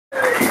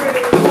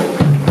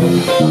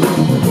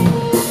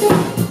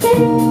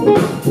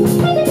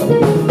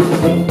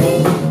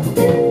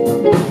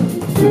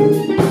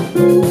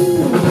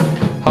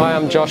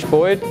Josh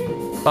Boyd.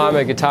 I'm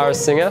a guitarist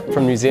singer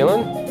from New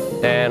Zealand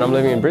and I'm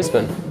living in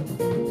Brisbane.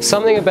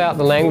 Something about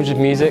the language of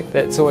music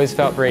that's always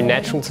felt very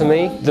natural to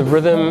me. The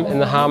rhythm and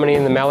the harmony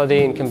and the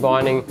melody and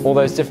combining all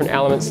those different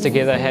elements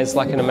together has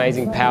like an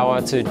amazing power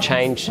to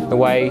change the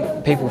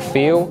way people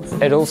feel.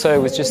 It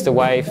also was just a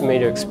way for me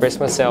to express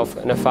myself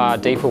in a far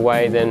deeper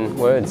way than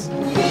words.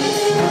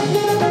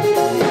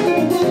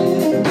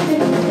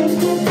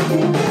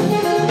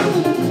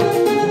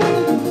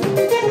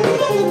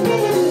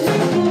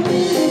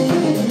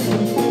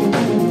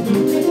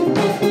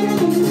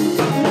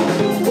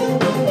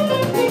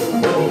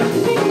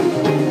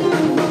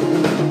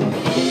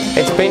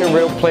 It's been a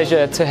real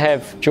pleasure to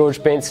have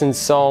George Benson's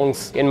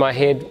songs in my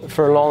head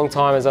for a long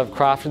time as I've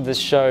crafted this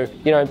show.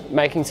 You know,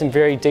 making some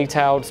very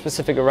detailed,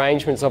 specific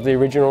arrangements of the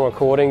original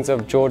recordings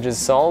of George's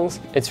songs.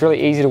 It's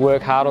really easy to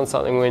work hard on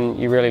something when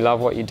you really love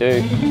what you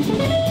do.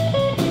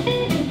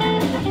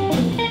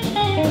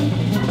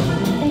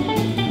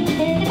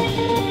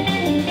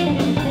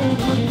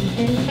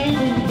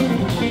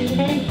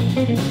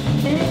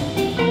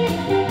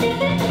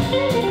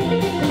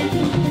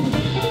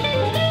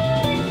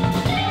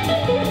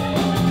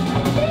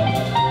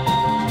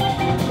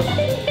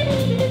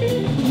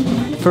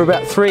 For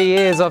about 3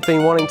 years I've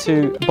been wanting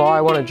to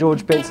buy one of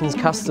George Benson's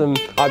custom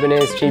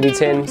Ibanez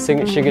GB10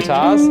 signature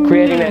guitars,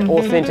 creating that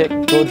authentic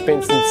George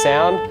Benson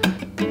sound.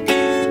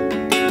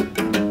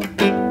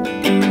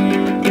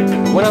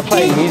 When I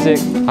play music,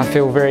 I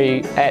feel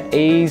very at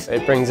ease.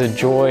 It brings a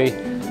joy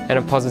and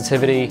a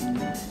positivity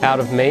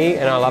out of me,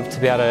 and I love to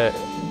be able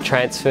to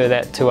transfer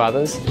that to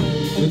others.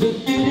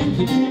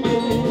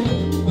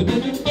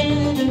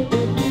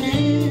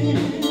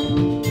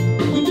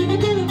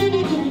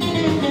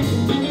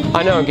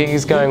 I know a gig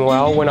is going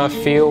well when I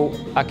feel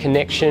a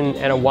connection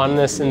and a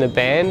oneness in the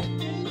band.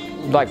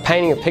 Like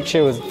painting a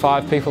picture with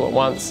 5 people at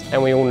once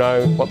and we all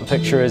know what the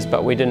picture is,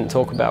 but we didn't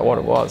talk about what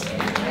it was.